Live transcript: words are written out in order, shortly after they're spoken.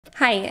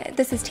Hi,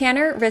 this is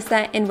Tanner,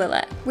 Rissa, and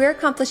Willa. We're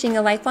accomplishing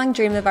a lifelong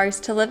dream of ours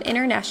to live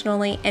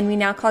internationally, and we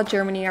now call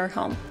Germany our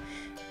home.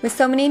 With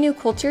so many new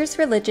cultures,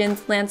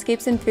 religions,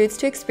 landscapes, and foods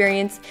to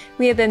experience,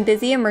 we have been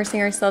busy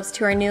immersing ourselves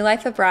to our new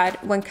life abroad,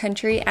 one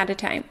country at a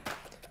time.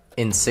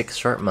 In 6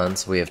 short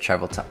months, we have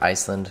traveled to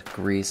Iceland,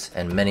 Greece,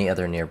 and many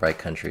other nearby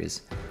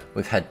countries.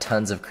 We've had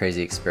tons of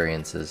crazy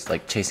experiences,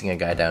 like chasing a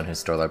guy down who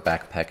stole our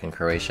backpack in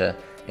Croatia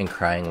and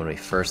crying when we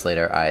first laid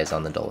our eyes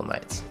on the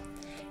Dolomites.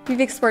 We've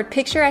explored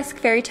picturesque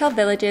fairy tale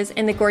villages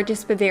in the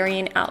gorgeous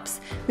Bavarian Alps.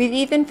 We've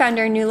even found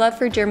our new love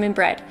for German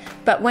bread.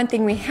 But one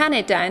thing we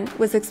hadn't done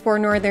was explore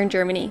northern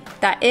Germany.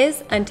 That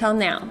is, until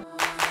now.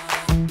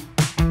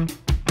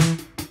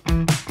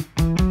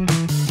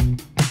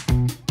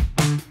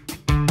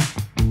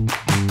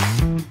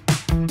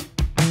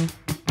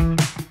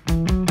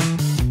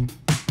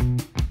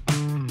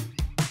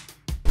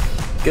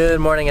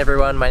 Good morning,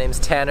 everyone. My name is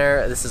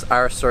Tanner. This is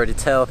Our Story to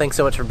Tell. Thanks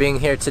so much for being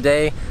here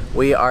today.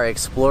 We are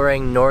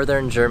exploring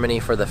northern Germany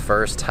for the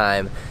first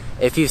time.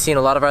 If you've seen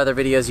a lot of our other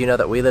videos, you know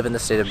that we live in the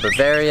state of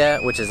Bavaria,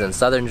 which is in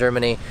southern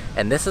Germany,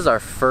 and this is our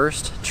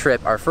first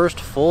trip, our first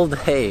full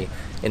day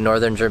in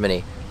northern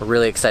Germany. We're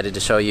really excited to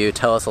show you,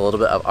 tell us a little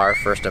bit of our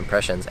first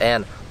impressions.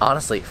 And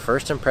honestly,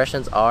 first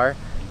impressions are,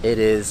 it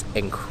is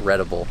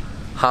incredible.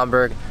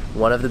 Hamburg,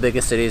 one of the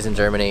biggest cities in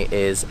Germany,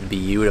 is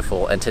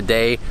beautiful, and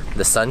today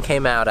the sun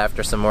came out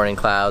after some morning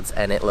clouds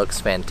and it looks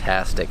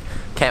fantastic.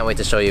 Can't wait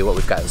to show you what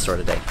we've got in store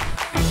today.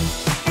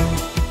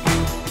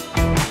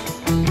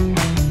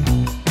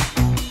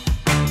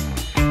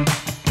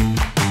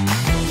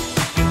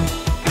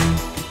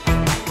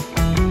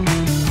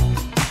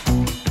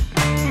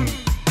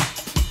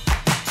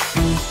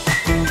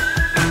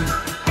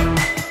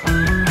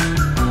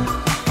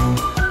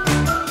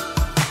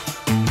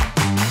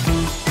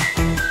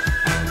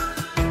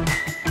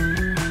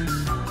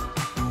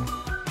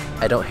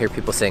 I don't hear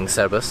people saying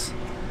servus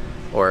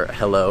or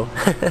hello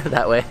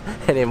that way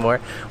anymore,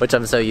 which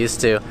I'm so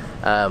used to.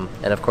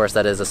 And of course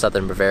that is a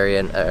southern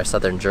Bavarian or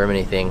southern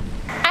Germany thing.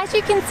 As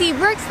you can see,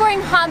 we're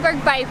exploring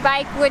Hamburg by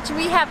bike, which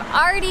we have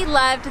already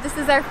loved. This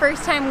is our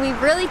first time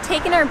we've really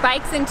taken our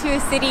bikes into a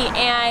city,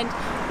 and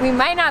we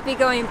might not be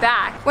going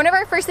back. One of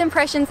our first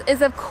impressions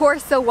is, of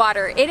course, the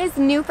water. It is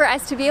new for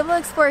us to be able to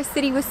explore a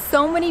city with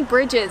so many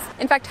bridges.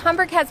 In fact,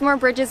 Hamburg has more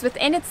bridges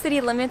within its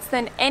city limits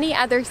than any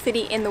other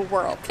city in the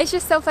world. It's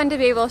just so fun to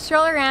be able to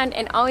stroll around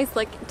and always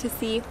look to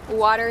see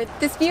water.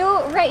 This view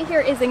right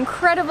here is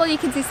incredible. You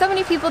can see so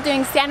many people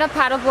doing stand-up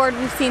paddleboard.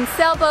 We've seen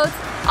sailboats,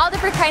 all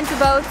different kinds of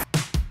boats.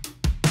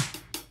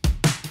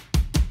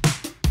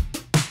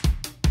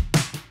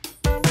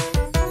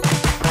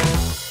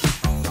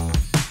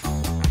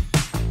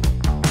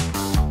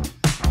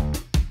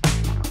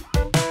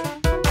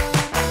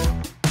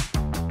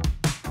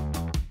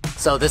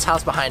 So this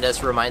house behind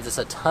us reminds us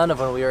a ton of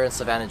when we were in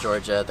Savannah,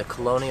 Georgia, the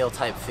colonial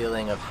type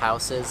feeling of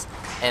houses.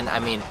 And I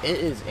mean, it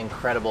is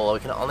incredible.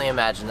 We can only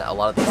imagine that a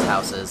lot of these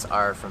houses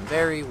are from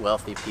very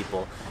wealthy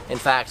people. In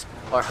fact,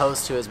 our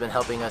host who has been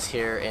helping us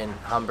here in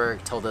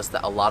Hamburg told us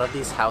that a lot of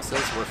these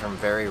houses were from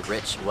very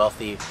rich,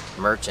 wealthy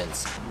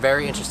merchants.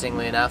 Very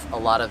interestingly enough, a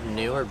lot of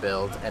newer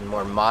build and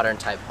more modern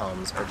type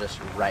homes are just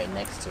right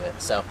next to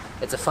it. So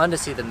it's fun to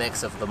see the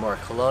mix of the more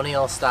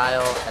colonial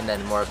style and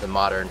then more of the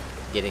modern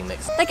getting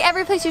mixed. Like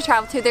every place you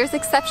travel to, there's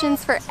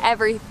exceptions for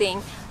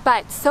everything.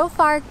 But so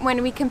far,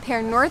 when we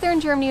compare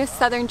northern Germany with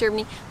southern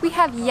Germany, we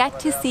have yet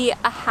to see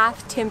a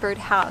half-timbered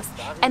house.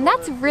 And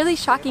that's really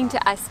shocking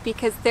to us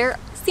because there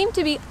seem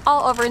to be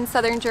all over in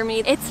southern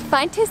Germany. It's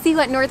fun to see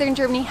what northern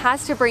Germany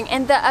has to bring,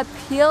 and the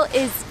appeal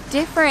is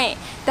different.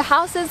 The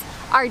houses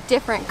are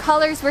different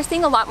colors. We're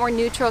seeing a lot more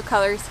neutral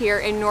colors here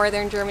in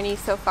northern Germany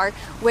so far,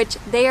 which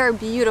they are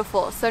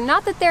beautiful. So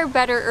not that they're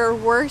better or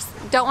worse,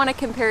 don't want to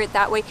compare it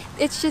that way.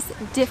 It's just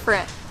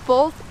different.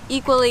 Both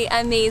equally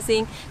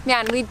amazing.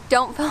 Man, we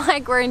don't feel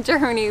like we're in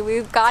Germany.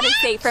 We've got to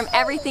say, from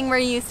everything we're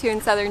used to in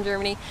southern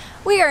Germany,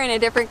 we are in a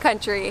different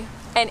country,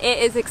 and it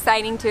is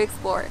exciting to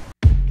explore.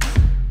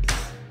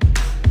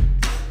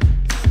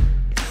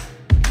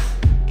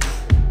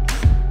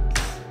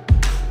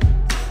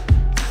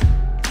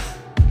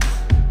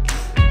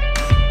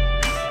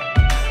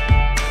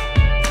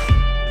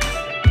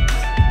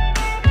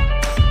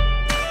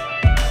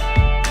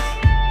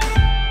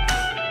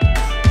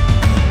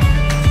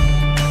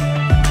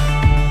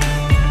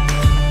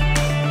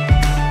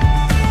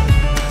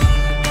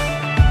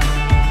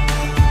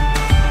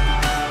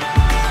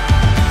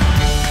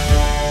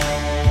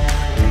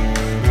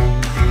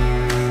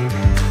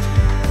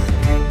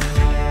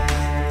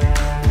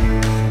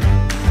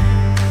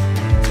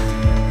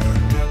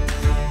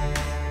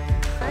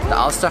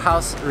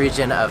 Alsterhaus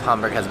region of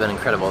Hamburg has been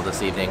incredible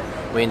this evening.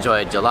 We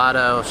enjoyed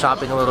gelato,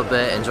 shopping a little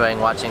bit, enjoying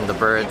watching the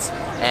birds,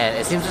 and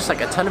it seems just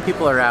like a ton of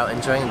people are out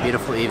enjoying a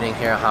beautiful evening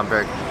here in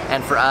Hamburg.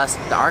 And for us,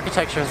 the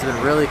architecture has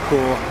been really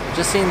cool.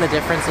 Just seeing the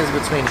differences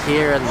between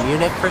here and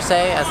Munich per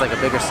se, as like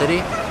a bigger city,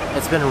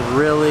 it's been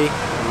really,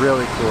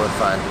 really cool and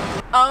fun.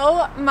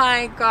 Oh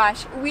my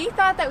gosh, we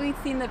thought that we'd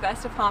seen the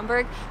best of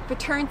Hamburg, but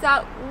turns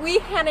out we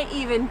hadn't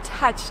even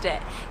touched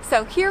it.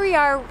 So here we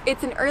are,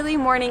 it's an early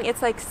morning,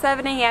 it's like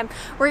 7 a.m.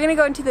 We're gonna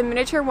go into the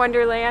miniature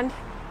wonderland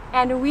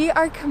and we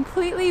are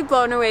completely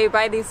blown away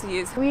by these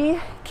views. We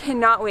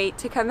cannot wait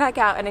to come back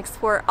out and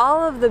explore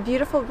all of the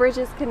beautiful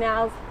bridges,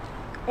 canals,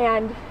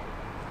 and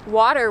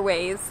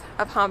waterways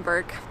of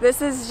Hamburg.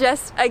 This is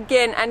just,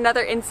 again,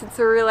 another instance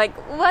where we're like,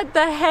 what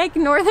the heck?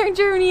 Northern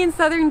Germany and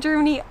Southern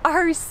Germany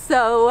are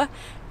so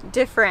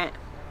different.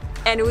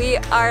 And we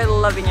are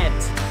loving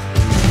it.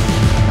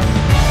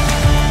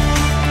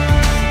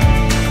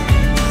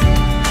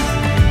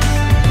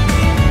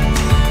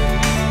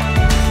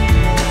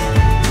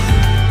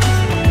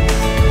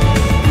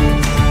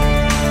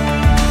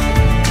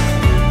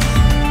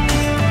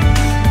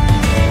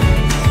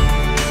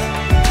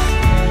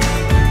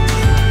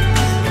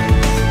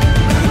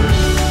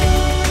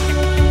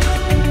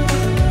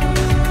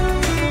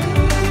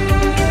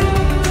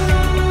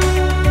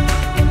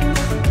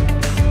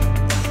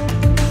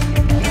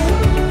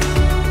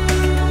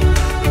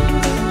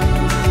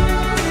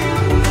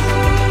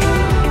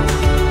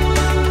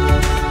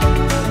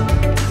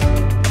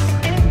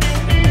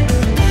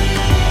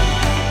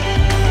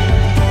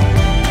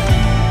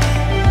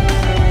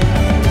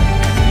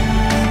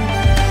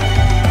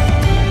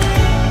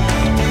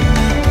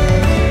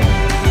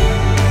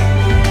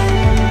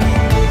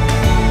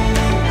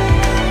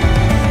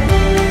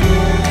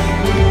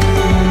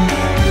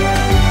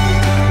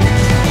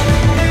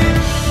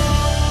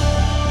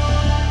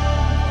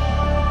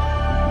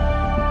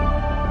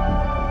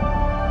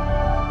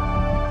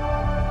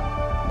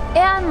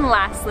 And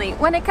lastly,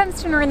 when it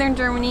comes to Northern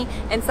Germany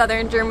and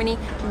Southern Germany,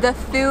 the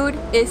food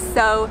is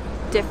so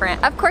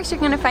different. Of course, you're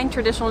going to find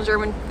traditional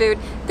German food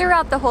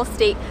throughout the whole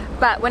state,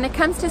 but when it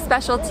comes to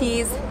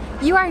specialties,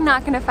 you are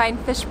not going to find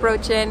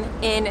Fischbrötchen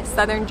in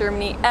Southern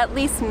Germany, at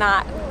least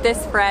not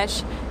this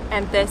fresh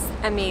and this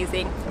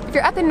amazing. If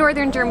you're up in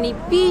Northern Germany,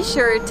 be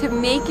sure to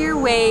make your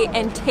way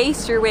and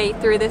taste your way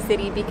through the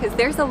city because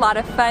there's a lot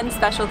of fun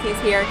specialties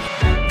here.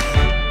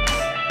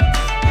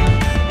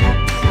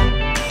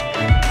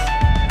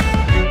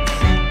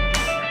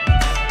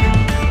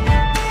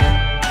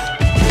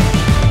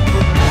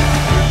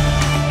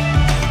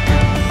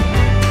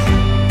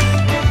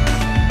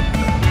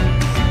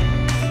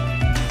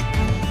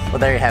 Well,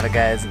 there you have it,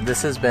 guys.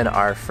 This has been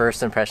our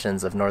first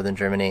impressions of Northern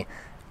Germany.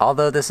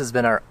 Although this has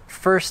been our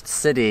first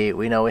city,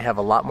 we know we have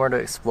a lot more to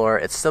explore.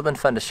 It's still been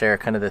fun to share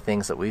kind of the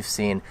things that we've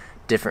seen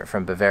different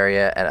from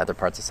Bavaria and other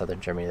parts of Southern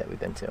Germany that we've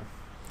been to.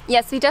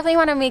 Yes, we definitely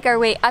want to make our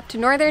way up to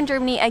Northern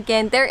Germany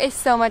again. There is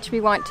so much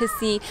we want to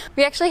see.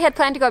 We actually had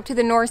planned to go up to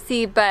the North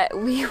Sea, but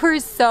we were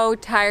so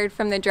tired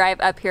from the drive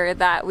up here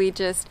that we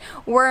just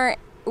weren't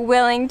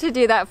willing to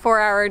do that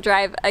 4-hour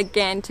drive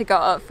again to go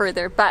out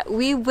further, but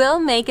we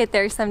will make it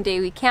there someday.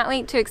 We can't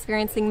wait to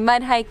experiencing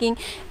mud hiking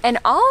and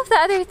all of the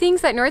other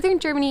things that Northern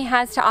Germany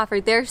has to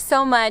offer. There's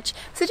so much,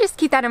 so just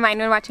keep that in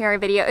mind when watching our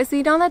video, as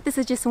we know that this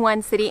is just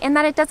one city and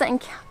that it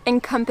doesn't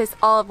encompass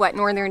all of what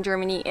Northern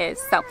Germany is.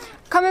 So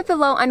comment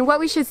below on what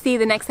we should see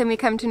the next time we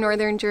come to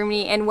Northern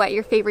Germany and what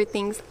your favorite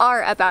things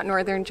are about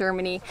Northern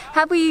Germany.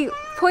 Have we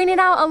pointed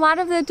out a lot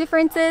of the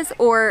differences,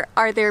 or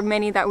are there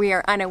many that we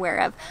are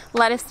unaware of?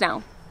 Let us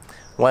know.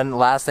 One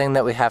last thing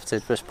that we have to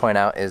just point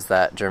out is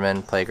that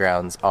German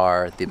playgrounds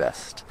are the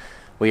best.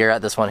 We are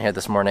at this one here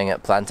this morning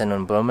at Planten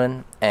und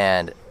Blumen,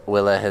 and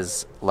Willa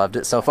has loved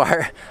it so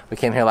far. We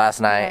came here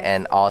last night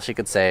and all she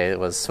could say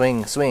was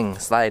swing, swing,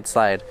 slide,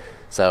 slide.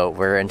 So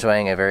we're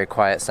enjoying a very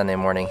quiet Sunday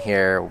morning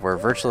here where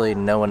virtually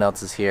no one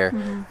else is here,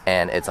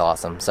 and it's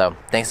awesome. So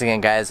thanks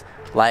again, guys.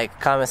 Like,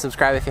 comment,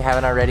 subscribe if you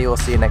haven't already. We'll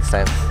see you next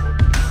time.